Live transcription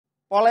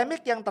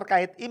Polemik yang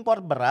terkait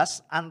impor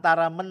beras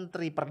antara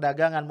Menteri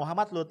Perdagangan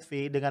Muhammad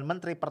Lutfi dengan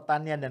Menteri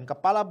Pertanian dan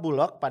Kepala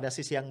Bulog pada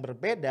sisi yang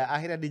berbeda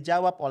akhirnya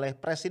dijawab oleh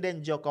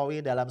Presiden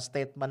Jokowi dalam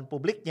statement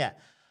publiknya.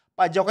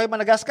 Pak Jokowi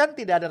menegaskan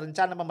tidak ada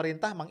rencana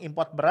pemerintah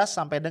mengimpor beras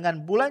sampai dengan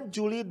bulan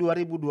Juli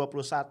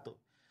 2021.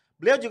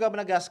 Beliau juga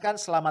menegaskan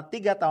selama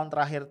 3 tahun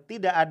terakhir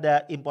tidak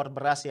ada impor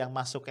beras yang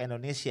masuk ke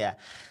Indonesia.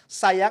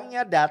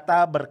 Sayangnya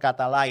data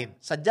berkata lain.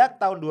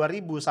 Sejak tahun 2000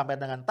 sampai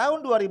dengan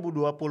tahun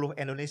 2020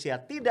 Indonesia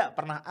tidak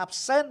pernah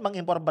absen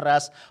mengimpor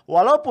beras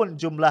walaupun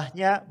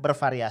jumlahnya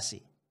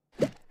bervariasi.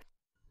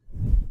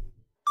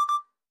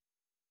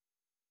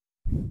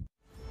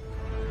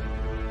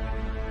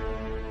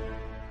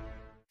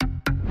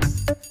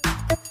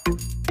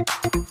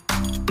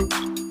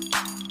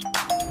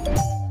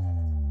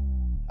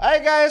 Hai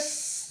guys,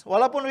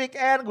 walaupun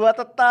weekend gue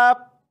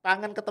tetap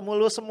kangen ketemu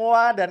lu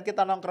semua dan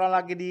kita nongkrong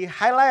lagi di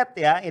Highlight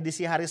ya,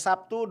 edisi hari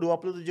Sabtu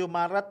 27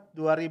 Maret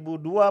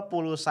 2021.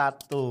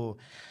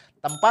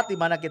 Tempat di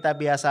mana kita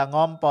biasa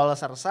ngompol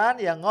sersan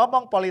yang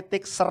ngomong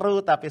politik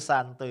seru tapi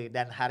santuy.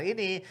 Dan hari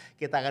ini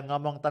kita akan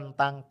ngomong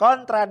tentang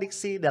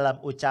kontradiksi dalam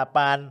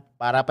ucapan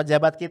para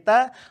pejabat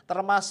kita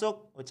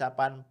termasuk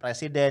ucapan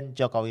Presiden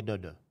Joko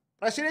Widodo.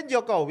 Presiden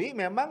Jokowi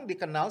memang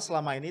dikenal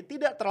selama ini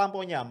tidak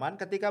terlampau nyaman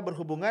ketika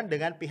berhubungan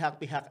dengan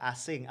pihak-pihak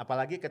asing,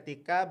 apalagi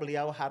ketika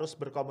beliau harus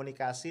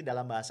berkomunikasi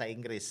dalam bahasa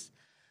Inggris.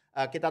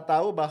 Kita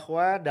tahu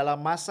bahwa dalam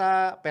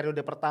masa periode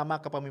pertama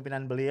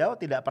kepemimpinan beliau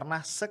tidak pernah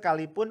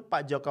sekalipun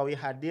Pak Jokowi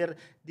hadir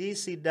di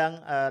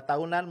sidang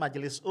tahunan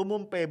Majelis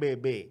Umum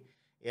PBB.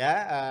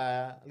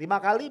 Ya, 5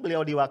 kali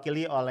beliau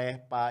diwakili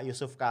oleh Pak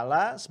Yusuf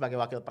Kalla sebagai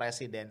wakil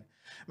presiden.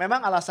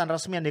 Memang alasan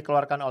resmi yang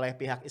dikeluarkan oleh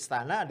pihak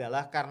istana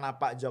adalah karena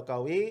Pak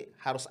Jokowi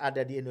harus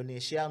ada di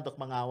Indonesia untuk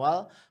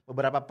mengawal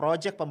beberapa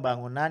proyek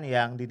pembangunan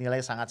yang dinilai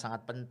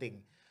sangat-sangat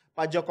penting.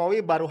 Pak Jokowi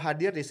baru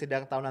hadir di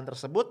sidang tahunan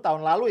tersebut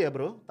tahun lalu ya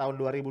bro, tahun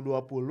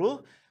 2020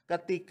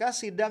 ketika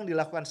sidang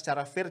dilakukan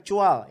secara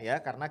virtual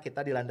ya karena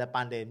kita dilanda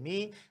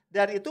pandemi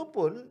dan itu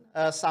pun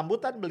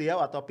sambutan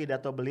beliau atau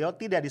pidato beliau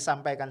tidak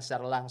disampaikan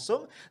secara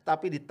langsung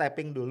tapi di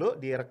tapping dulu,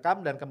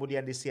 direkam dan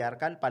kemudian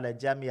disiarkan pada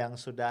jam yang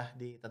sudah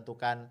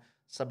ditentukan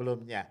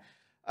sebelumnya.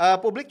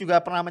 Publik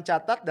juga pernah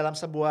mencatat dalam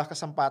sebuah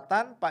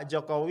kesempatan Pak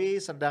Jokowi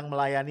sedang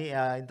melayani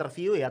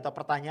interview ya atau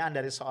pertanyaan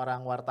dari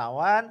seorang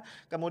wartawan.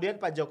 Kemudian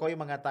Pak Jokowi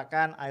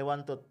mengatakan I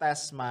want to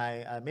test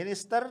my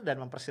minister dan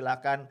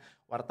mempersilahkan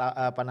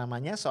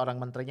seorang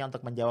menterinya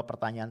untuk menjawab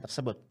pertanyaan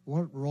tersebut.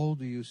 What role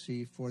do you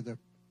see for the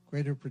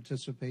greater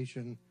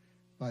participation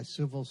by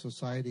civil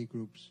society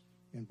groups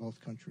in both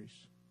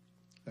countries?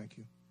 Thank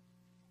you.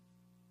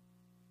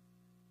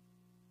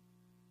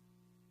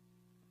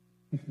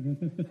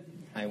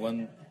 I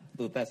want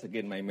to test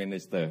again my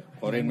minister,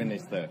 foreign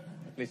minister.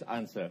 Please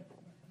answer.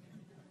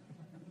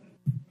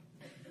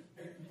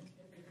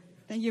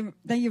 Thank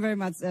you very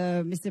much,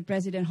 Mr.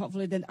 President.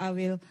 Hopefully then I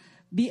will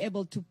be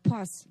able to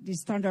pass the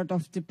standard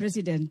of the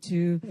president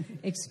to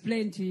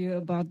explain to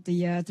you about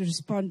to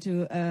respond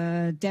to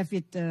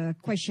David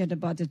question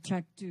about the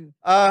track 2.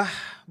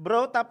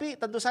 Bro, tapi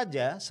tentu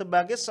saja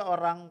sebagai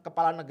seorang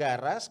kepala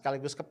negara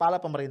sekaligus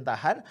kepala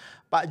pemerintahan,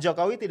 Pak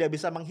Jokowi tidak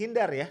bisa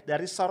menghindar ya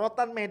dari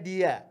sorotan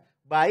media,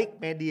 baik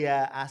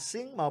media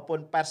asing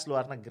maupun pers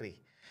luar negeri.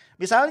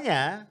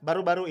 Misalnya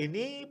baru-baru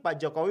ini Pak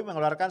Jokowi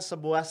mengeluarkan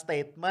sebuah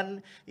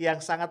statement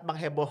yang sangat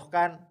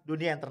menghebohkan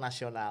dunia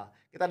internasional.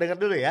 Kita dengar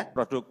dulu ya.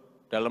 Produk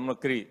dalam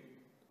negeri,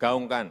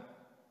 gaungkan.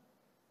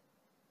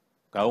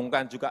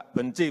 Gaungkan juga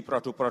benci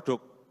produk-produk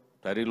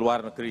dari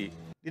luar negeri.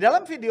 Di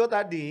dalam video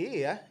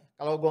tadi ya,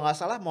 kalau gue nggak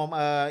salah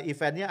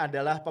eventnya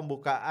adalah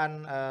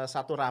pembukaan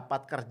satu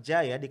rapat kerja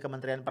ya di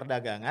Kementerian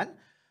Perdagangan.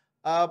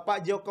 Pak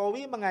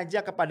Jokowi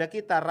mengajak kepada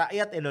kita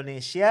rakyat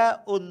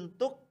Indonesia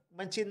untuk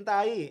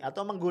mencintai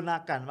atau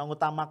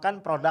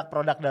mengutamakan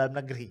produk-produk dalam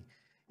negeri.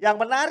 Yang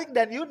menarik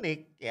dan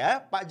unik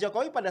ya, Pak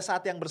Jokowi pada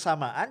saat yang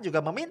bersamaan juga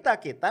meminta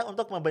kita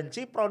untuk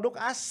membenci produk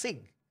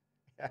asing.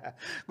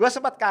 Gue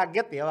sempat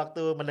kaget ya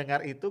waktu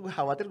mendengar itu, gue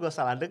khawatir gue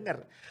salah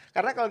dengar.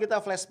 Karena kalau kita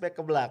flashback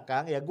ke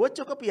belakang ya gue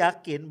cukup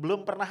yakin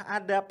belum pernah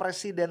ada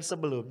presiden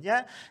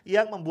sebelumnya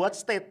yang membuat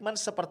statement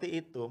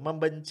seperti itu.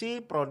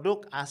 Membenci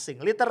produk asing,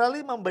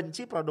 literally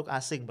membenci produk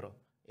asing bro.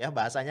 Ya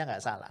bahasanya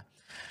nggak salah.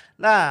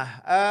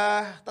 Nah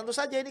tentu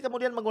saja ini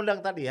kemudian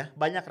mengundang tadi ya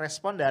banyak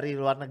respon dari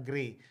luar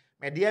negeri.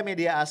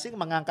 Media-media asing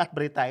mengangkat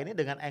berita ini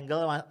dengan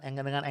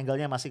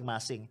angle-nya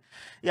masing-masing.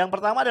 Yang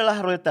pertama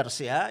adalah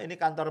Reuters ya, ini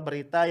kantor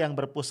berita yang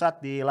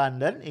berpusat di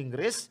London,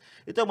 Inggris.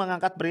 Itu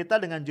mengangkat berita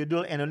dengan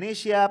judul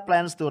Indonesia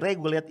plans to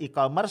regulate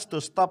e-commerce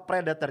to stop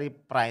predatory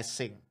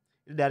pricing.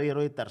 Dari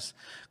Reuters.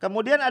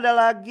 Kemudian ada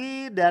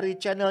lagi dari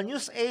channel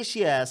News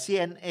Asia,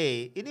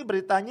 CNA. Ini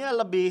beritanya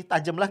lebih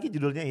tajam lagi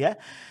judulnya ya.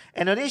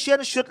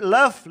 Indonesians should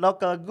love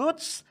local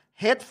goods,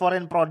 hate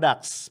foreign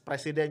products,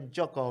 Presiden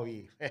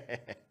Jokowi.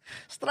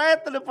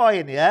 Straight to the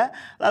point ya.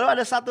 Lalu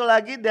ada satu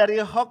lagi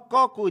dari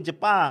Hokoku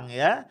Jepang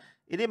ya.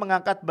 Ini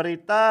mengangkat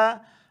berita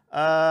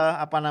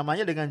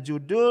dengan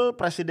judul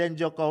Presiden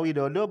Joko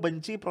Widodo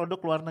benci produk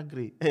luar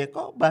negeri.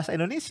 Kok bahasa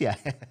Indonesia?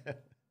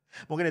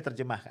 Mungkin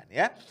diterjemahkan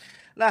ya.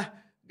 Nah,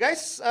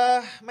 Guys,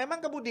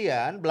 memang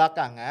kemudian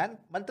belakangan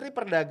Menteri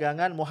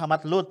Perdagangan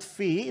Muhammad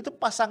Lutfi itu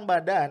pasang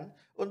badan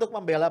untuk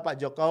membela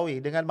Pak Jokowi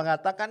dengan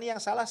mengatakan yang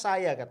salah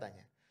saya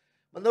katanya.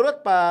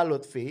 Menurut Pak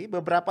Lutfi,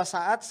 beberapa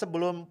saat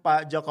sebelum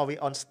Pak Jokowi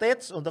on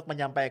stage untuk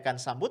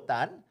menyampaikan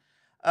sambutan,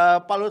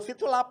 Pak Lutfi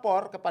itu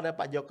lapor kepada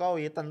Pak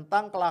Jokowi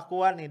tentang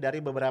kelakuan nih dari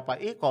beberapa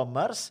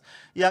e-commerce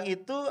yang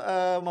itu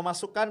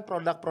memasukkan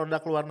produk-produk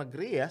luar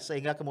negeri ya,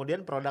 sehingga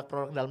kemudian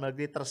produk-produk dalam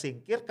negeri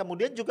tersingkir,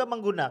 kemudian juga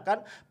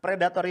menggunakan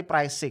predatory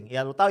pricing.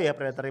 Ya lu tahu ya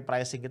predatory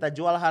pricing, kita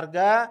jual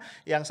harga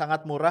yang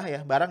sangat murah ya,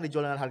 barang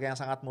dijual dengan harga yang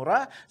sangat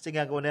murah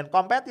sehingga kemudian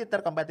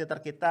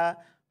kompetitor kita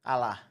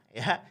kalah.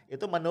 Ya,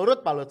 itu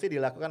menurut Pak Lutfi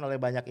dilakukan oleh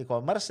banyak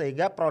e-commerce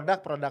sehingga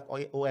produk-produk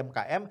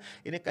UMKM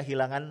ini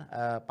kehilangan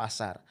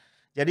pasar.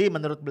 Jadi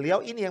menurut beliau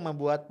ini yang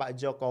membuat Pak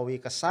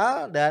Jokowi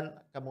kesal dan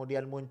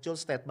kemudian muncul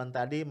statement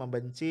tadi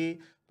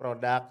membenci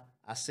produk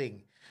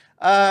asing.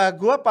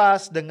 Gua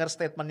pas dengar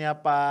statementnya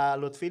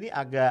Pak Lutfi ini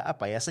agak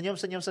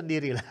senyum-senyum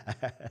sendiri lah.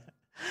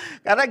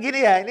 Karena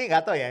gini ya, ini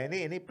nggak tahu ya,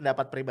 ini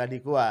pendapat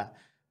pribadi gua.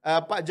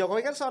 Pak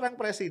Jokowi kan seorang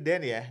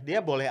presiden ya,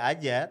 dia boleh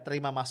aja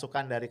terima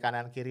masukan dari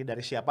kanan kiri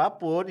dari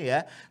siapapun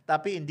ya.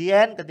 Tapi in the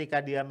end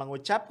ketika dia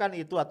mengucapkan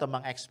itu atau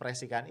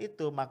mengekspresikan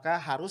itu, maka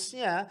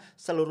harusnya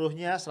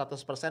seluruhnya 100%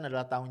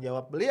 adalah tanggung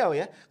jawab beliau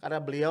ya. Karena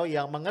beliau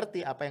yang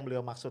mengerti apa yang beliau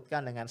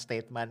maksudkan dengan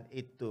statement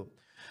itu.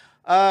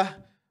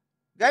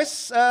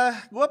 Guys,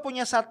 gue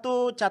punya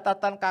satu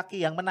catatan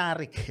kaki yang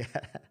menarik ya.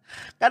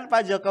 Kan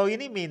Pak Jokowi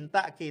ini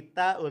minta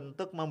kita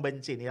untuk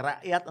membenci nih,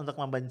 rakyat untuk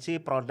membenci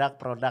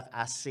produk-produk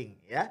asing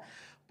ya.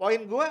 Poin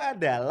gue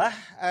adalah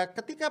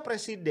ketika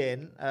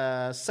presiden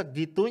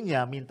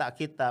segitunya minta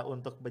kita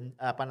untuk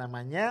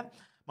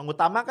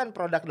mengutamakan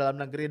produk dalam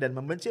negeri dan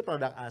membenci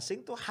produk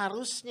asing tuh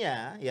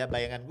harusnya ya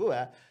bayangan gue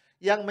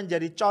yang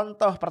menjadi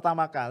contoh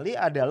pertama kali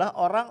adalah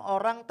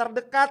orang-orang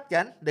terdekat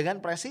kan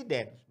dengan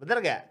presiden.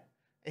 Bener gak?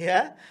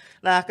 Ya,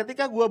 nah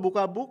ketika gue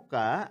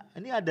buka-buka,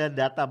 ini ada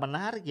data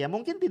menarik ya,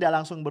 mungkin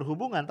tidak langsung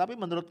berhubungan tapi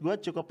menurut gue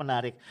cukup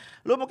menarik.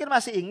 Lu mungkin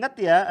masih ingat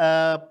ya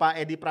Pak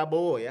Edi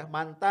Prabowo ya,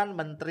 mantan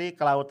Menteri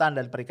Kelautan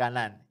dan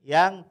Perikanan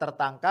yang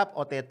tertangkap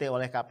OTT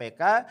oleh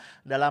KPK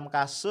dalam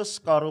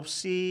kasus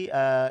korupsi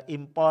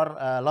impor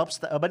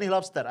benih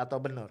lobster atau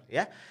benur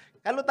ya.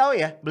 Kan lu tahu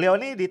ya, beliau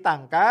ini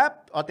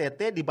ditangkap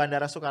OTT di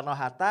Bandara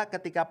Soekarno-Hatta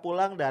ketika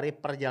pulang dari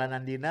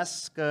perjalanan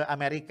dinas ke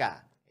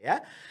Amerika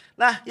ya.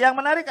 Nah, yang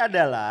menarik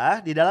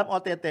adalah di dalam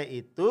OTT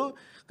itu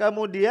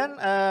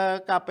kemudian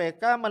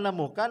KPK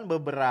menemukan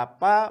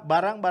beberapa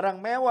barang-barang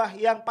mewah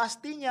yang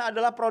pastinya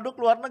adalah produk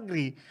luar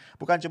negeri.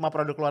 Bukan cuma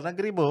produk luar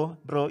negeri,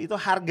 bro, itu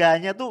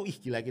harganya tuh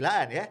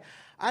gila-gilaan ya.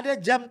 Ada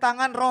jam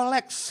tangan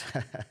Rolex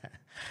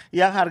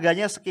yang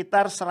harganya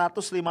sekitar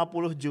 150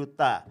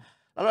 juta.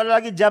 Lalu ada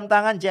lagi jam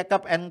tangan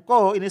Jacob &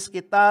 Co. Ini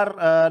sekitar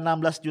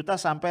 16 juta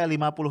sampai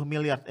 50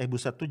 miliar.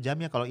 Buset tuh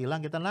jamnya kalau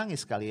hilang kita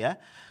nangis kali ya.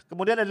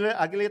 Kemudian ada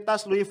lagi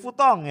tas Louis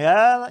Vuitton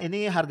ya.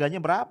 Ini harganya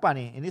berapa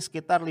nih? Ini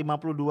sekitar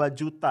 52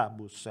 juta,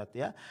 buset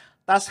ya.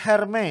 Tas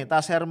Hermes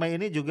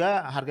ini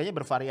juga harganya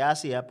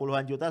bervariasi ya.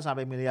 Puluhan juta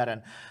sampai miliaran.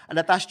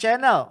 Ada tas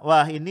Chanel.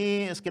 Wah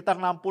ini sekitar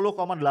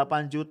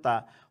 60,8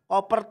 juta.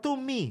 Koper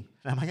Tumi,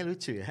 namanya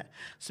lucu ya.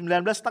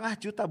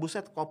 19,5 juta,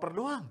 buset koper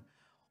doang.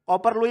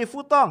 Koper Louis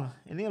Vuitton,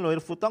 ini Louis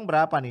Vuitton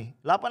berapa nih?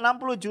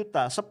 60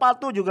 juta.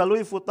 Sepatu juga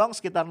Louis Vuitton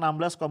sekitar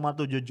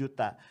 16,7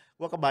 juta.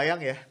 Gue kebayang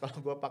ya kalau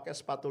gue pakai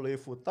sepatu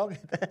Louis Vuitton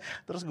gitu,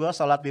 terus gue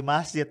sholat di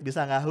masjid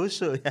bisa nggak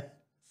khusyuk ya.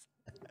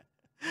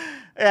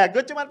 Ya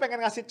gue cuma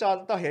pengen ngasih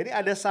contoh ya, ini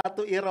ada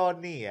satu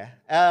ironi ya.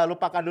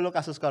 Lupakan dulu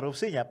kasus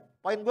korupsinya.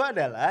 Poin gue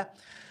adalah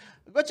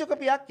gue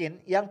cukup yakin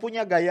yang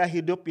punya gaya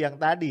hidup yang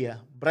tadi ya,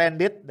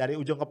 branded dari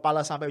ujung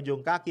kepala sampai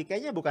ujung kaki,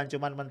 kayaknya bukan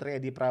cuma Menteri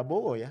Edi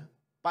Prabowo ya.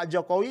 Pak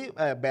Jokowi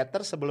better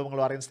sebelum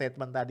ngeluarin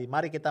statement tadi,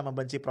 mari kita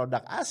membenci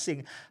produk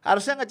asing,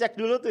 harusnya ngecek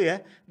dulu tuh ya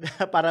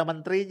para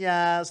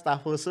menterinya,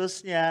 staf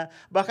khususnya,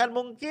 bahkan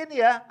mungkin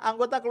ya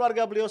anggota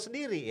keluarga beliau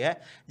sendiri ya.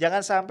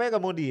 Jangan sampai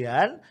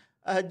kemudian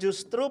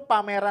justru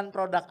pameran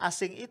produk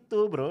asing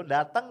itu bro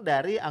datang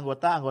dari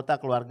anggota-anggota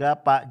keluarga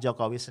Pak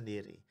Jokowi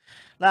sendiri.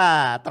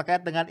 Nah terkait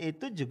dengan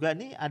itu juga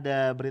nih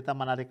ada berita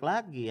menarik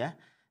lagi ya.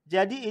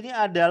 Jadi ini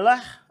adalah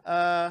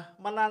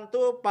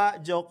menantu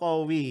Pak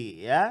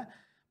Jokowi ya.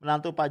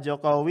 Menantu Pak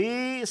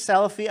Jokowi,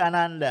 Selvi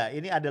Ananda.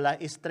 Ini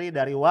adalah istri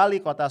dari Wali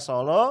Kota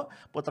Solo,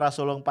 putra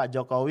sulung Pak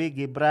Jokowi,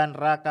 Gibran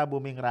Raka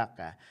Buming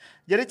Raka.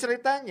 Jadi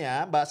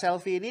ceritanya Mbak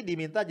Selvi ini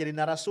diminta jadi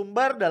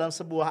narasumber dalam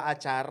sebuah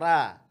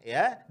acara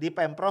ya di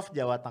Pemprov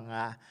Jawa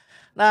Tengah.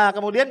 Nah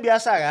kemudian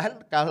biasa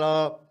kan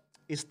kalau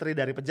istri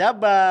dari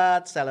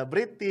pejabat,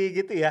 selebriti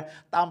gitu ya,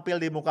 tampil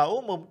di muka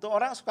umum tuh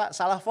orang suka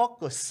salah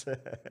fokus.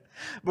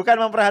 Bukan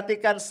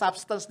memperhatikan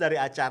substance dari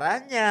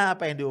acaranya,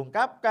 apa yang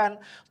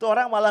diungkapkan, tuh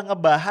orang malah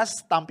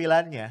ngebahas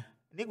tampilannya.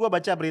 Ini gue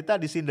baca berita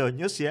di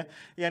Sindonews ya,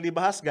 yang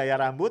dibahas gaya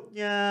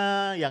rambutnya,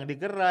 yang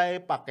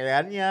digerai,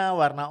 pakaiannya,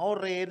 warna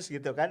orange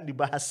gitu kan,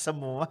 dibahas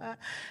semua.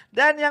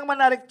 Dan yang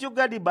menarik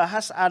juga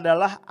dibahas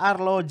adalah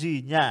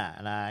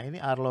arlojinya. Nah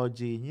ini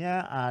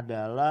arlojinya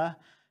adalah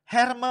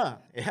Hermes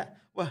ya.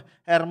 Wah,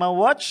 Hermes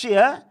Watch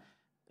ya.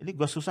 Ini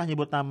gue susah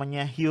nyebut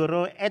namanya,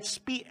 Hero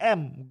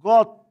HPM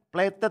Gold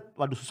Plated,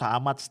 waduh susah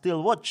amat,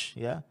 steel watch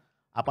ya,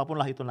 apapun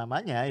lah itu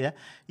namanya ya.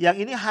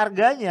 Yang ini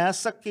harganya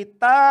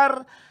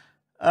sekitar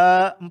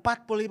 45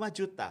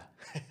 juta.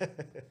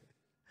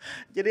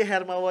 Jadi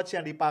Herma Watch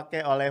yang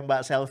dipakai oleh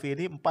Mbak Selfie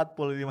ini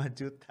 45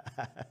 juta.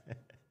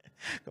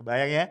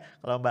 Kebayang ya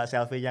kalau Mbak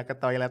Selfie-nya ke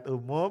toilet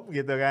umum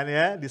gitu kan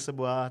ya, di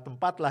sebuah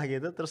tempat lah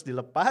gitu, terus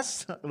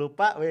dilepas,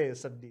 lupa,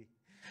 sedih.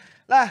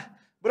 Lah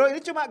bro,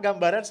 ini cuma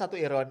gambaran satu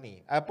ironi.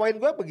 Poin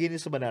gue begini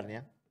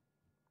sebenarnya.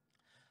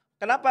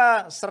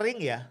 Kenapa sering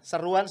ya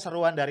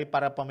seruan-seruan dari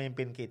para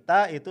pemimpin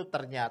kita itu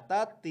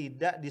ternyata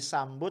tidak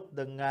disambut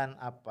dengan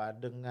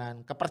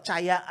dengan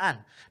kepercayaan,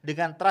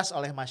 dengan trust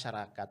oleh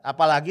masyarakat.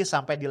 Apalagi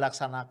sampai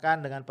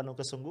dilaksanakan dengan penuh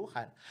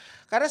kesungguhan.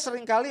 Karena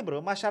seringkali bro,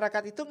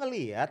 masyarakat itu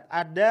ngelihat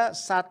ada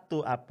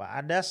satu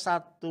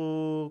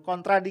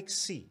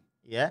kontradiksi.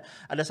 Ya,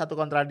 ada satu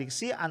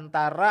kontradiksi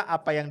antara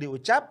apa yang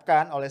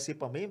diucapkan oleh si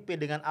pemimpin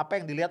dengan apa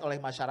yang dilihat oleh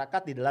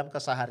masyarakat di dalam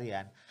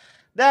keseharian.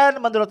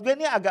 Dan menurut gue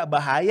ini agak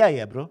bahaya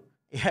ya bro.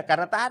 Ya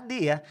karena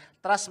tadi ya,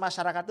 trust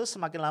masyarakat itu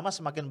semakin lama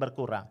semakin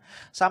berkurang.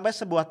 Sampai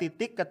sebuah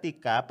titik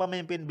ketika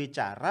pemimpin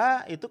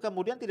bicara itu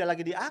kemudian tidak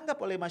lagi dianggap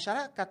oleh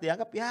masyarakat.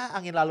 Dianggap ya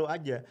angin lalu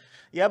aja.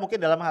 Ya mungkin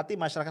dalam hati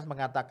masyarakat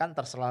mengatakan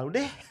terserah lu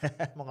deh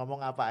mau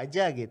ngomong apa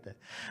aja gitu.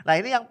 Nah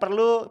ini yang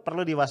perlu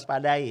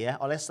diwaspadai ya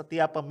oleh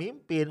setiap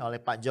pemimpin, oleh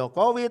Pak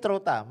Jokowi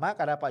terutama.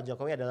 Karena Pak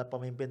Jokowi adalah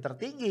pemimpin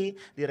tertinggi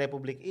di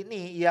Republik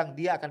ini yang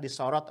dia akan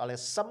disorot oleh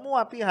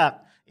semua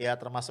pihak. Ya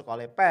termasuk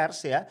oleh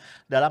pers ya,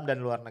 dalam dan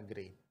luar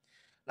negeri.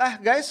 Nah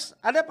guys,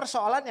 ada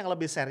persoalan yang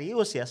lebih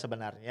serius ya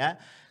sebenarnya.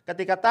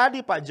 Ketika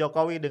tadi Pak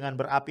Jokowi dengan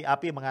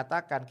berapi-api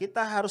mengatakan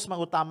kita harus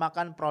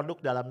mengutamakan produk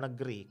dalam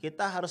negeri.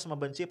 Kita harus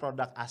membenci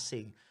produk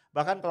asing.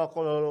 Bahkan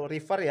kalau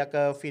refer ya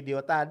ke video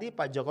tadi,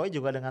 Pak Jokowi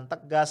juga dengan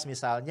tegas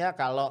misalnya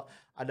kalau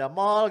ada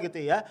mall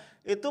gitu ya.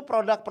 Itu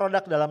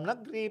produk-produk dalam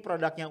negeri,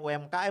 produknya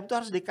UMKM itu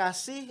harus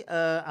dikasih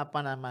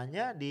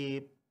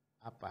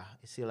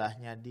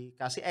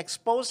dikasih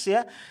expose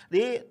ya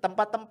di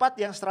tempat-tempat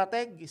yang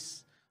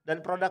strategis. Dan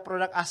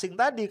produk-produk asing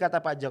tadi kata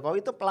Pak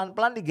Jokowi itu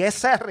pelan-pelan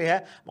digeser ya.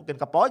 Mungkin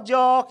ke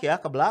pojok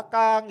ya, ke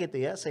belakang gitu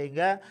ya.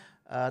 Sehingga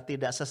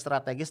tidak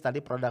sestrategis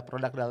tadi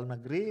produk-produk dalam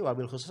negeri,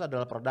 wabil khusus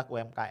adalah produk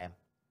UMKM.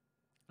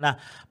 Nah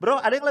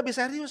bro, ada yang lebih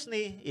serius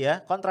nih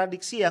ya.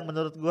 Kontradiksi yang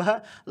menurut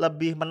gua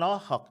lebih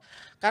menohok.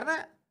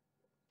 Karena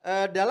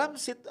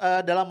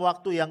dalam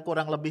waktu yang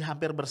kurang lebih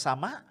hampir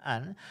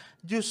bersamaan,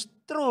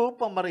 justru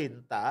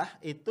pemerintah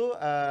itu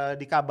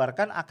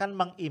dikabarkan akan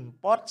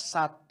mengimpor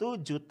 1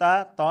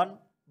 juta ton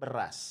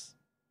beras,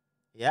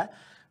 ya.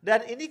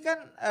 Dan ini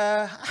kan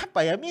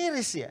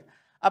miris ya.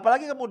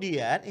 Apalagi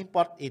kemudian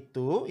import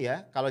itu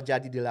ya kalau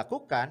jadi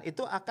dilakukan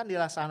itu akan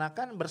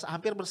dilaksanakan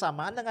hampir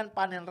bersamaan dengan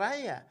panen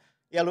raya.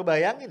 Ya lu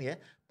bayangin ya,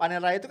 panen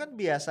raya itu kan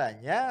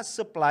biasanya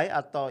supply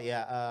atau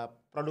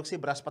produksi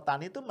beras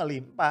petani itu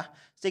melimpah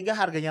sehingga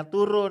harganya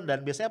turun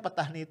dan biasanya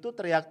petani itu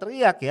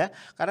teriak-teriak ya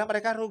karena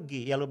mereka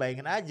rugi. Ya lu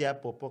bayangin aja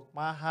pupuk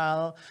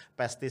mahal,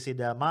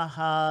 pestisida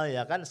mahal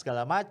ya kan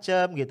segala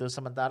macam gitu.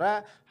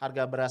 Sementara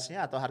harga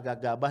berasnya atau harga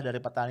gabah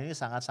dari petani ini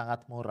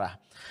sangat-sangat murah.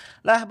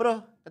 Lah bro,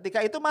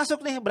 ketika itu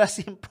masuk nih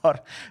beras impor.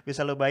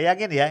 Bisa lu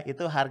bayangin ya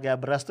itu harga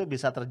beras tuh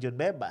bisa terjun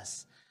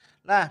bebas.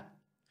 Nah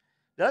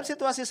dalam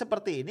situasi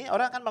seperti ini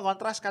orang akan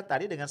mengontraskan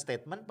tadi dengan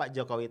statement Pak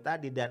Jokowi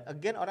tadi dan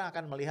again orang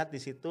akan melihat di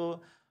situ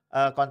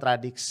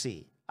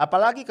kontradiksi.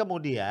 Apalagi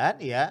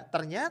kemudian ya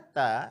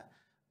ternyata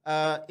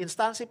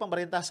instansi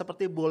pemerintah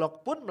seperti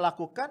Bulog pun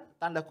melakukan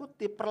tanda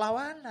kutip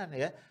perlawanan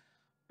ya.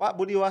 Pak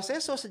Budi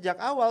Waseso sejak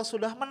awal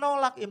sudah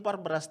menolak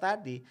impor beras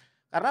tadi.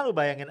 Karena lu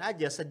bayangin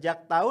aja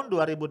sejak tahun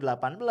 2018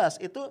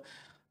 itu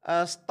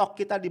stok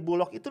kita di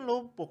Bulog itu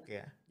numpuk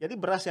ya. Jadi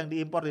beras yang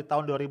diimpor di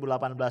tahun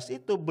 2018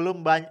 itu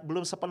belum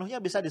sepenuhnya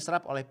bisa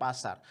diserap oleh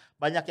pasar.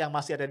 Banyak yang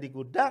masih ada di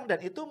gudang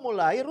dan itu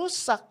mulai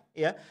rusak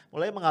ya.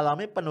 Mulai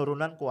mengalami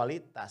penurunan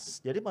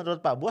kualitas. Jadi menurut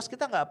Pak Buas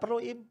kita nggak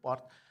perlu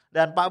impor.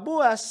 Dan Pak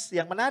Buas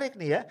yang menarik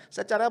nih ya,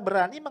 secara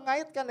berani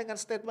mengaitkan dengan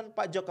statement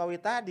Pak Jokowi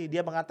tadi.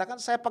 Dia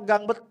mengatakan saya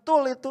pegang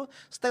betul itu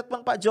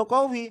statement Pak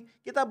Jokowi.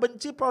 Kita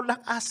benci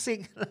produk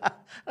asing.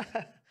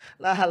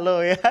 Lah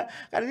halo ya,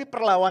 kan ini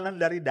perlawanan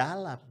dari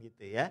dalam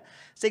gitu ya.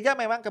 Sehingga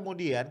memang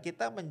kemudian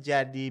kita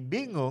menjadi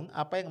bingung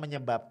apa yang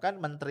menyebabkan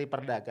Menteri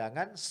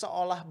Perdagangan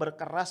seolah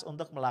berkeras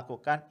untuk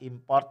melakukan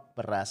impor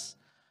beras.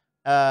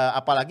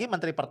 Apalagi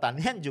Menteri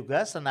Pertanian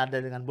juga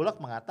senada dengan Bulog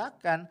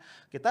mengatakan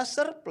kita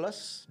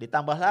surplus,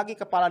 ditambah lagi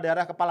kepala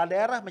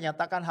daerah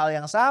menyatakan hal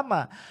yang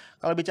sama.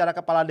 Kalau bicara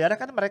kepala daerah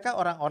kan mereka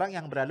orang-orang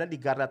yang berada di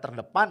garda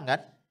terdepan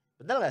kan.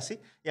 Benar gak sih?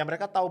 Ya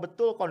mereka tahu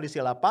betul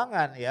kondisi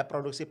lapangan ya,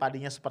 produksi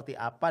padinya seperti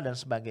apa dan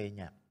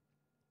sebagainya.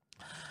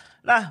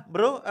 Nah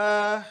bro,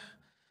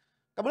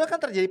 kemudian kan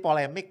terjadi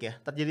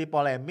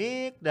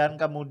polemik dan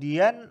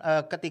kemudian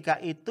ketika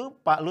itu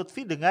Pak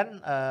Lutfi dengan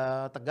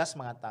tegas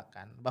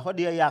mengatakan bahwa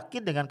dia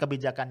yakin dengan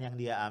kebijakan yang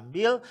dia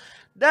ambil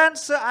dan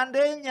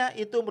seandainya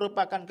itu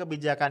merupakan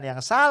kebijakan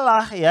yang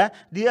salah ya,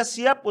 dia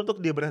siap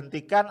untuk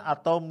diberhentikan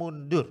atau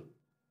mundur.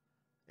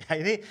 Ya,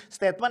 ini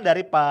statement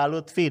dari Pak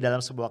Lutfi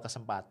dalam sebuah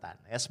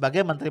kesempatan ya sebagai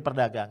Menteri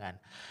Perdagangan.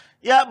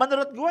 Ya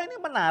menurut gue ini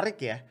menarik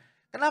ya.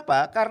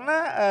 Kenapa? Karena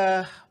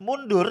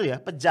mundur ya,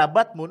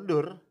 pejabat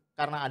mundur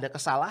karena ada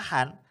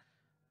kesalahan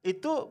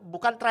itu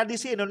bukan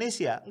tradisi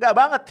Indonesia, enggak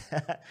banget.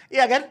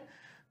 Iya kan?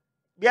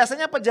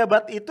 Biasanya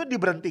pejabat itu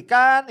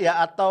diberhentikan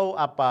ya atau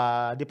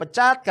apa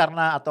dipecat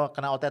karena atau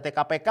kena OTT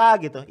KPK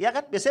gitu. Ya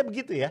kan biasanya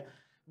begitu ya.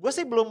 Gue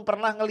sih belum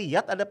pernah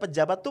ngelihat ada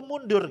pejabat tuh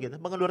mundur gitu,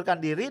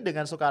 mengundurkan diri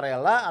dengan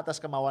sukarela atas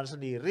kemauan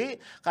sendiri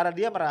karena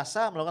dia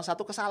merasa melakukan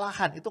satu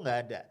kesalahan, itu nggak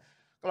ada.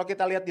 Kalau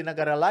kita lihat di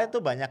negara lain tuh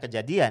banyak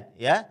kejadian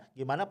ya,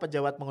 gimana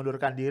pejabat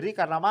mengundurkan diri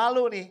karena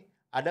malu nih.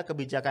 Ada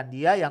kebijakan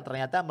dia yang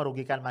ternyata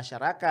merugikan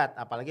masyarakat,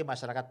 apalagi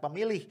masyarakat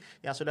pemilih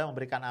yang sudah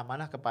memberikan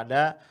amanah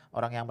kepada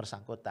orang yang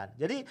bersangkutan.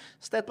 Jadi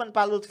statement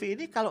Pak Lutfi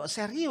ini kalau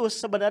serius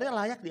sebenarnya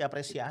layak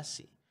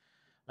diapresiasi.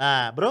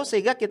 Nah bro,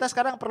 sehingga kita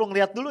sekarang perlu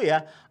ngeliat dulu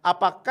ya,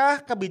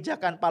 apakah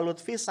kebijakan Pak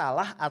Lutfi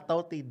salah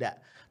atau tidak.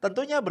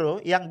 Tentunya bro,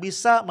 yang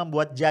bisa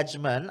membuat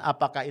judgement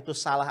apakah itu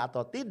salah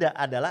atau tidak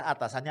adalah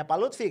atasannya Pak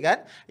Lutfi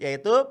kan,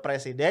 yaitu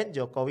Presiden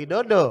Joko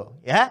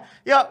Widodo ya.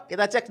 Yuk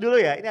kita cek dulu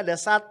ya, ini ada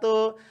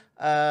satu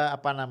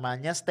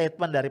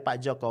statement dari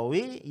Pak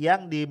Jokowi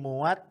yang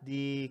dimuat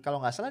di, kalau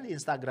nggak salah di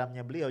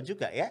Instagramnya beliau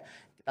juga ya.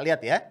 Kita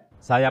lihat ya.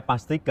 Saya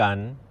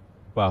pastikan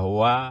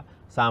bahwa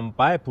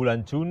sampai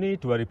bulan Juni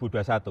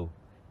 2021,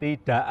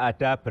 tidak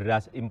ada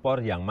beras impor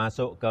yang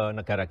masuk ke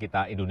negara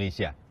kita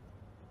Indonesia.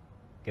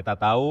 Kita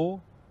tahu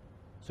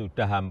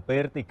sudah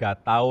hampir 3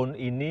 tahun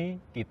ini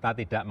kita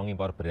tidak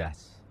mengimpor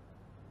beras.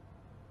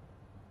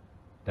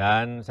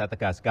 Dan saya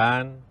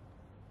tegaskan,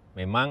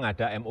 memang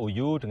ada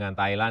MOU dengan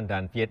Thailand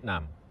dan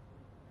Vietnam.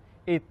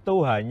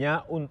 Itu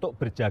hanya untuk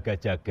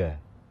berjaga-jaga,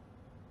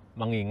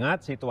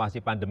 mengingat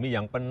situasi pandemi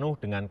yang penuh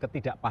dengan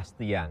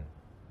ketidakpastian.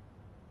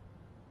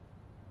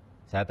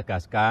 Saya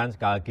tegaskan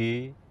sekali lagi,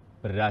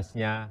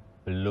 berasnya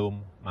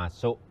belum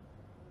masuk.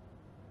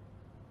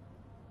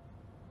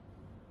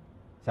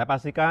 Saya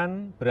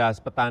pastikan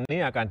beras petani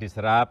akan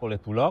diserap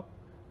oleh Bulog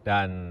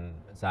dan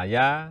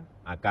saya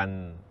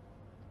akan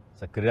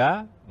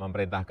segera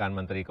memerintahkan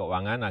Menteri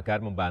Keuangan agar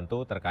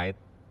membantu terkait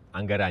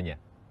anggarannya.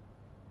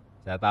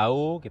 Saya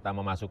tahu kita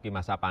memasuki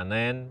masa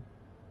panen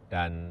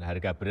dan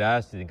harga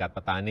beras di tingkat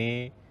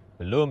petani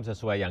belum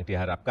sesuai yang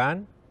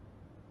diharapkan.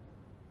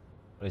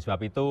 Oleh sebab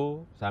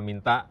itu, saya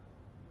minta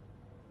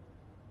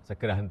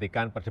segera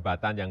hentikan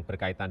perdebatan yang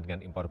berkaitan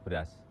dengan impor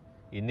beras.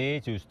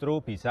 Ini justru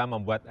bisa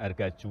membuat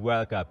harga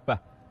jual gabah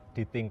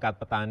di tingkat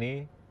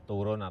petani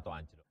turun atau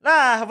anjlok.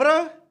 Nah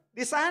bro,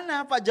 di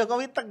sana Pak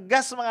Jokowi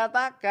tegas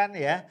mengatakan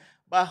ya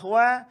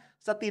bahwa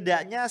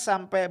setidaknya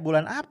sampai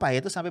bulan apa ya,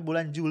 itu sampai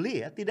bulan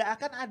Juli ya,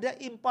 tidak akan ada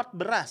import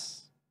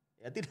beras.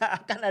 Ya, tidak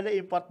akan ada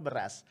import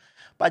beras.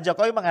 Pak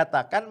Jokowi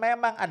mengatakan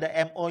memang ada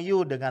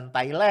MOU dengan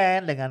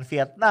Thailand, dengan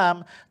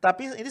Vietnam,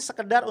 tapi ini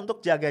sekedar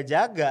untuk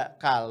jaga-jaga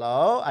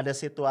kalau ada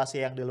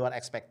situasi yang di luar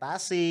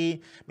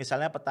ekspektasi,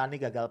 misalnya petani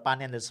gagal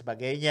panen dan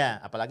sebagainya,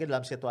 apalagi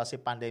dalam situasi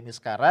pandemi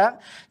sekarang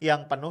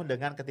yang penuh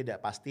dengan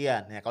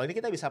ketidakpastian. Ya, kalau ini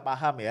kita bisa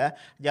paham ya,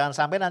 jangan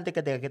sampai nanti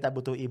ketika kita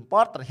butuh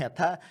impor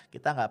ternyata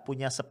kita nggak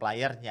punya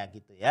suppliernya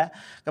gitu ya.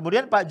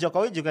 Kemudian Pak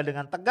Jokowi juga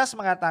dengan tegas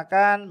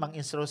mengatakan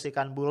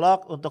menginstruksikan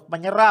Bulog untuk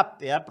menyerap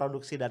ya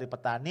produksi dari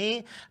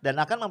petani dan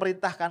akan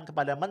memerintahkan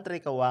kepada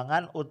Menteri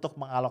Keuangan untuk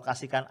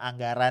mengalokasikan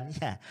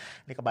anggarannya.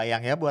 Ini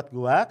kebayang ya buat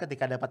gua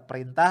ketika dapat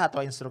perintah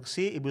atau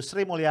instruksi Ibu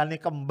Sri Mulyani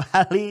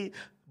kembali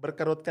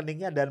berkerut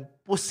keningnya dan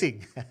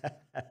pusing.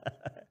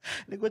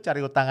 Ini gue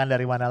cari utangan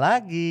dari mana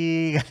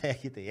lagi kayak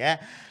gitu ya.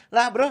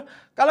 Lah bro,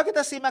 kalau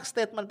kita simak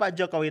statement Pak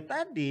Jokowi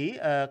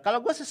tadi, kalau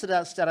gue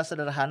secara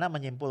sederhana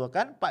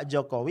menyimpulkan Pak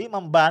Jokowi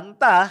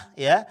membantah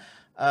ya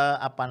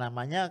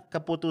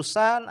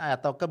keputusan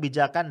atau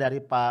kebijakan dari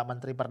Pak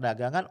Menteri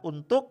Perdagangan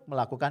untuk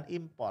melakukan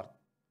impor.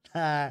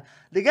 Nah,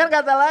 dengan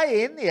kata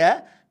lain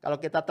ya, kalau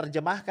kita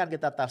terjemahkan,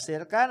 kita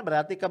tafsirkan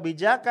berarti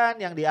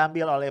kebijakan yang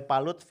diambil oleh Pak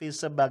Lutfi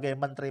sebagai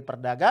Menteri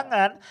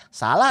Perdagangan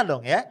salah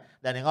dong ya.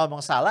 Dan yang ngomong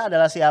salah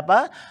adalah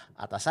siapa?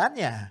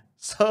 Atasannya.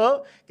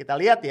 So, kita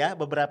lihat ya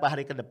beberapa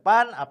hari ke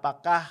depan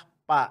apakah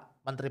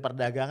Pak Menteri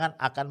Perdagangan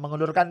akan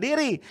mengundurkan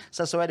diri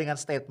sesuai dengan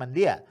statement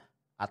dia.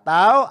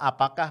 Atau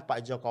apakah Pak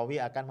Jokowi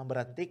akan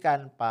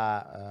memberhentikan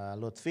Pak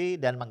Lutfi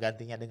dan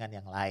menggantinya dengan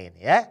yang lain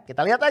ya.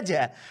 Kita lihat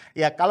aja.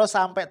 Ya kalau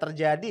sampai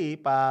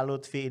terjadi Pak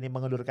Lutfi ini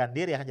mengundurkan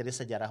diri akan jadi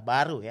sejarah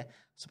baru ya.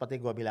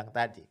 Seperti gue bilang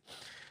tadi.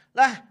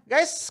 Nah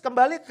guys,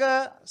 kembali ke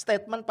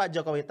statement Pak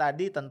Jokowi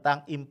tadi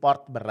tentang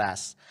import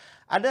beras.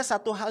 Ada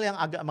satu hal yang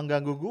agak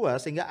mengganggu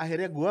gue sehingga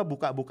akhirnya gue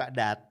buka-buka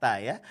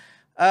data ya.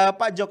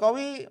 Pak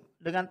Jokowi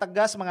dengan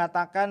tegas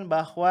mengatakan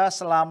bahwa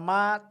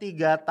selama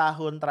 3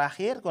 tahun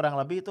terakhir kurang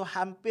lebih itu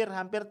hampir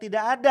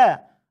tidak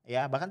ada.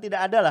 Ya, bahkan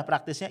tidak ada lah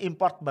praktisnya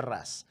import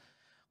beras.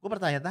 Gue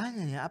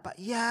bertanya-tanya ya apa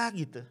iya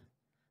gitu.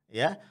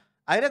 Ya,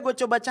 akhirnya gue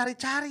coba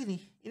cari-cari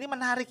nih. Ini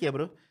menarik ya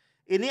bro.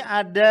 Ini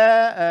ada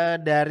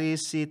dari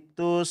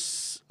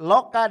situs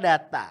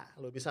Lokadata.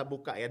 Lo bisa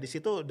buka ya, di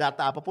situ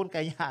data apapun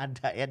kayaknya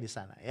ada ya di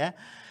sana ya.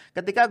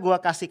 Ketika gua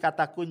kasih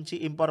kata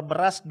kunci impor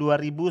beras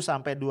 2000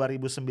 sampai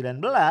 2019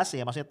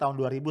 ya, maksudnya tahun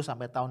 2000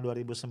 sampai tahun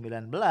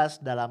 2019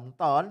 dalam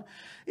ton,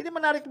 ini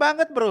menarik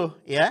banget bro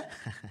ya.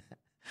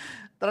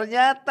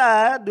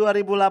 Ternyata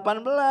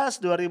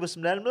 2018,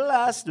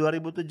 2019,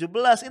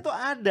 2017 itu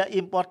ada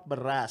import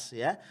beras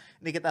ya.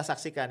 Ini kita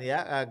saksikan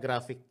ya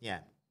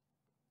grafiknya.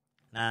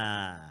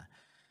 Nah,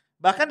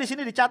 bahkan di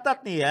sini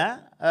dicatat nih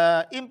ya,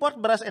 import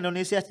beras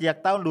Indonesia sejak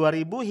tahun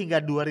 2000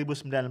 hingga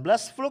 2019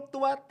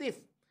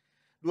 fluktuatif.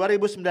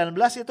 2019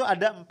 itu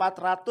ada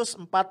 444,5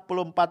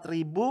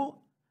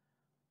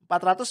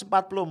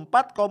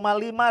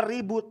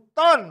 ribu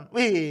ton.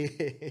 Wih,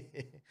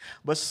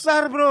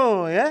 besar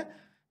bro ya.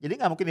 Jadi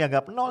nggak mungkin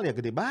dianggap nol ya,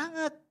 gede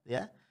banget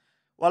ya.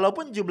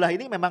 Walaupun jumlah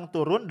ini memang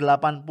turun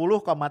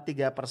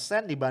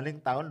 80,3% dibanding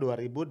tahun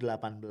 2018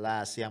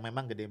 yang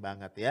memang gede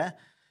banget ya.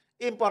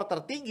 Impor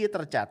tertinggi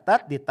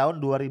tercatat di tahun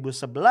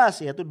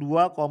 2011 yaitu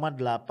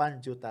 2,8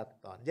 juta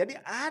ton. Jadi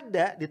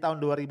ada di tahun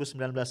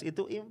 2019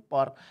 itu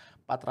impor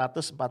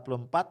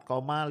 444,5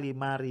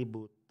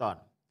 ribu ton.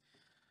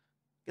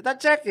 Kita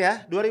cek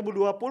ya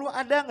 2020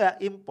 ada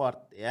nggak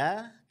import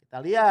ya.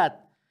 Kita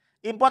lihat.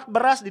 Import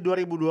beras di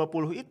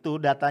 2020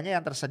 itu datanya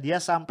yang tersedia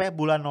sampai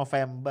bulan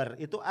November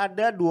itu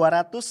ada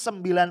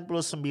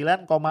 299,4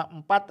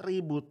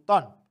 ribu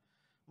ton.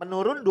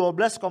 Menurun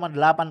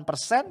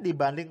 12,8%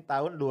 dibanding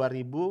tahun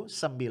 2019.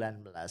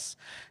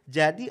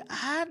 Jadi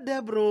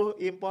ada bro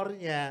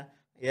impornya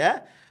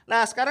ya.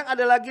 Nah sekarang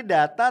ada lagi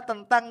data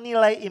tentang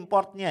nilai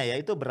importnya ya,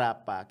 itu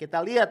berapa.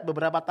 Kita lihat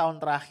beberapa tahun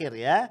terakhir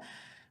ya.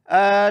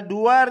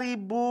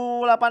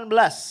 2018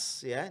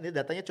 ya, ini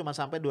datanya cuma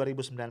sampai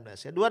 2019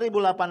 ya.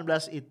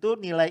 2018 itu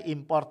nilai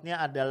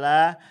importnya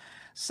adalah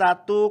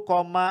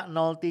 1,03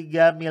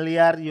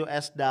 miliar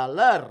US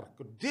dollar.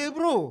 Gede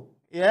bro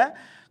ya.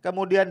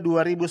 Kemudian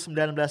 2019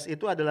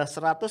 itu adalah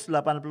 184,2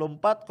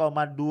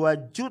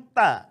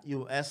 juta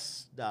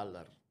US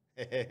dollar.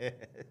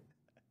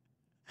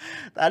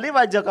 Tadi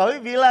Pak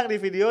Jokowi bilang di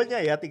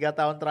videonya ya 3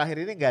 tahun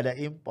terakhir ini nggak ada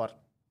impor.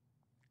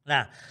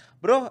 Nah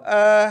bro,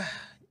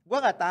 gue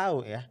nggak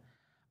tahu ya,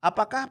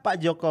 apakah Pak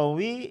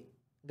Jokowi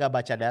nggak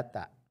baca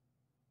data?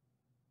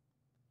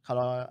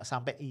 Kalau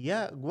sampai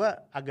iya, gue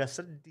agak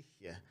sedih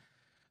ya.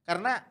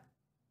 Karena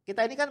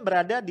kita ini kan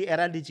berada di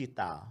era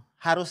digital.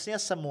 Harusnya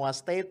semua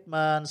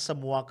statement,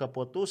 semua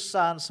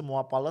keputusan,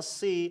 semua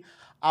policy,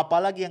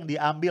 apalagi yang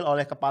diambil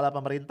oleh kepala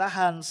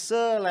pemerintahan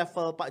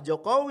selevel Pak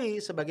Jokowi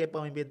sebagai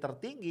pemimpin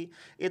tertinggi,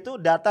 itu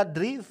data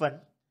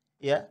driven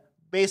ya.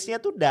 Base-nya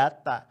tuh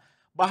data.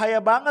 Bahaya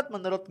banget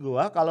menurut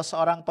gua kalau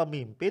seorang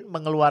pemimpin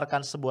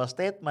mengeluarkan sebuah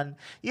statement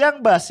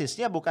yang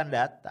basisnya bukan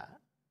data.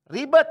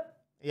 Ribet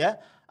ya.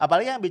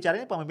 Apalagi yang bicara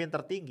ini pemimpin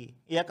tertinggi.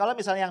 Ya kalau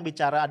misalnya yang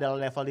bicara adalah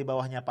level di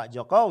bawahnya Pak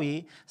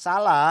Jokowi,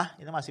 salah,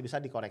 ini masih bisa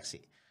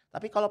dikoreksi.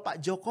 Tapi kalau Pak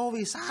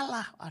Jokowi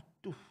salah,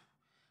 aduh.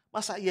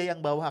 Masa iya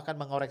yang bawah akan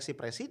mengoreksi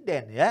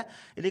presiden ya?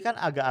 Ini kan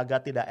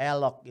agak-agak tidak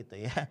elok gitu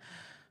ya.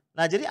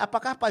 Nah jadi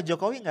apakah Pak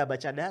Jokowi nggak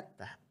baca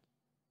data?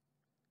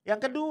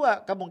 Yang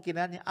kedua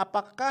kemungkinannya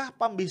apakah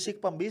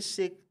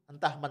pembisik-pembisik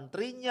entah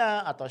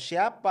menterinya atau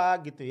siapa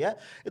gitu ya.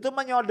 Itu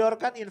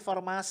menyodorkan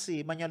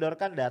informasi,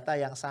 menyodorkan data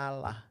yang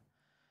salah.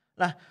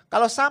 Nah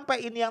kalau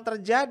sampai ini yang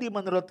terjadi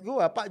menurut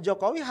gua Pak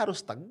Jokowi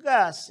harus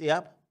tegas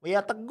ya.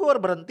 Ya tegur,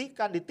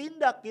 berhentikan,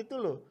 ditindak gitu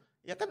loh.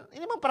 Ya kan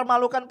ini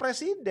mempermalukan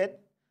presiden.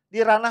 Di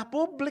ranah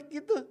publik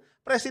gitu.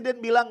 Presiden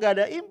bilang gak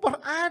ada impor,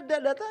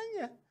 ada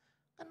datanya.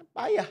 Kan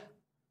payah,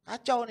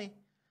 kacau nih.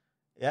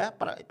 Ya,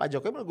 Pak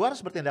Jokowi menurut gue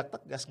harus bertindak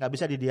tegas, nggak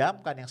bisa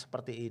didiamkan yang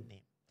seperti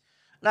ini.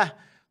 Nah,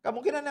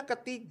 kemungkinan yang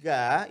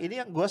ketiga, ini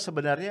yang gue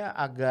sebenarnya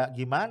agak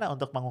gimana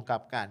untuk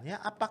mengungkapkannya,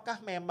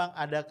 apakah memang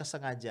ada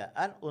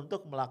kesengajaan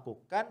untuk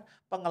melakukan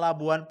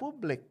pengelabuan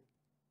publik?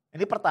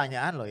 Ini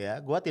pertanyaan loh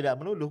ya, gue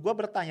tidak menuduh, gue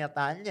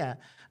bertanya-tanya.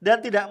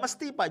 Dan tidak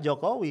mesti Pak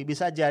Jokowi,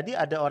 bisa jadi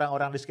ada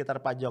orang-orang di sekitar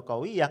Pak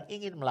Jokowi yang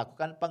ingin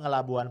melakukan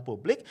pengelabuan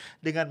publik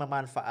dengan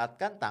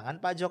memanfaatkan tangan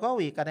Pak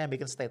Jokowi. Karena yang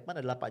bikin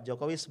statement adalah Pak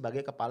Jokowi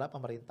sebagai kepala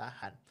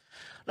pemerintahan.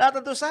 Nah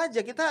tentu saja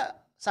kita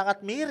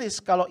sangat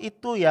miris kalau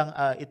itu yang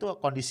itu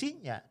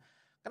kondisinya.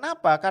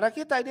 Kenapa? Karena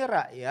kita ini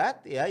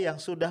rakyat ya yang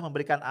sudah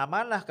memberikan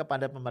amanah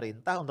kepada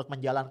pemerintah untuk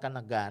menjalankan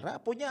negara,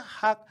 punya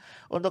hak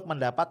untuk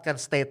mendapatkan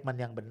statement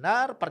yang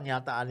benar,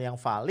 pernyataan yang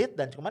valid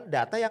dan cuma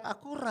data yang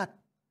akurat.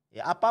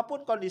 Ya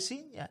apapun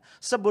kondisinya,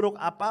 seburuk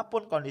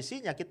apapun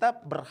kondisinya kita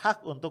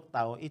berhak untuk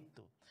tahu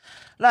itu.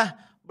 Nah,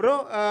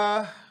 bro,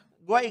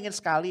 gue ingin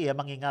sekali ya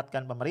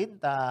mengingatkan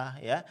pemerintah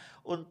ya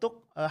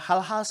untuk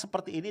hal-hal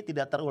seperti ini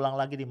tidak terulang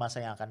lagi di masa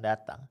yang akan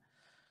datang.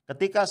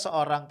 Ketika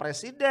seorang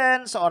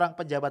presiden, seorang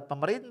pejabat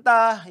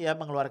pemerintah ya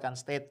mengeluarkan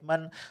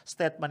statement,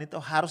 statement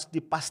itu harus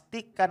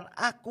dipastikan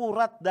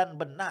akurat dan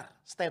benar,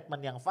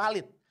 statement yang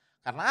valid.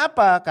 Karena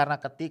apa? Karena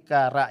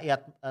ketika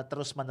rakyat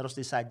terus-menerus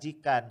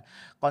disajikan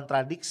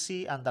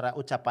kontradiksi antara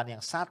ucapan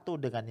yang satu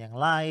dengan yang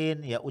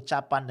lain, ya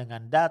ucapan dengan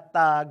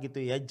data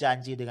gitu ya,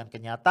 janji dengan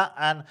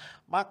kenyataan,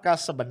 maka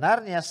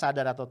sebenarnya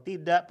sadar atau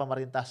tidak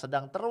pemerintah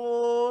sedang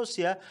terus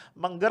ya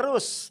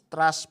menggerus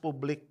trust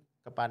publik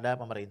kepada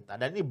pemerintah.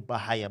 Dan ini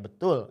bahaya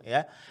betul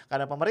ya.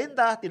 Karena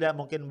pemerintah tidak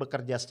mungkin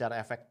bekerja secara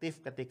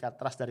efektif ketika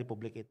trust dari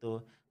publik itu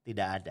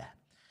tidak ada.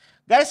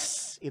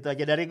 Guys, itu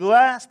aja dari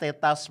gua. Stay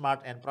tough,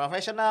 smart, and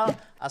professional.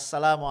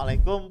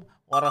 Assalamualaikum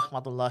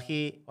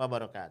warahmatullahi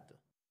wabarakatuh.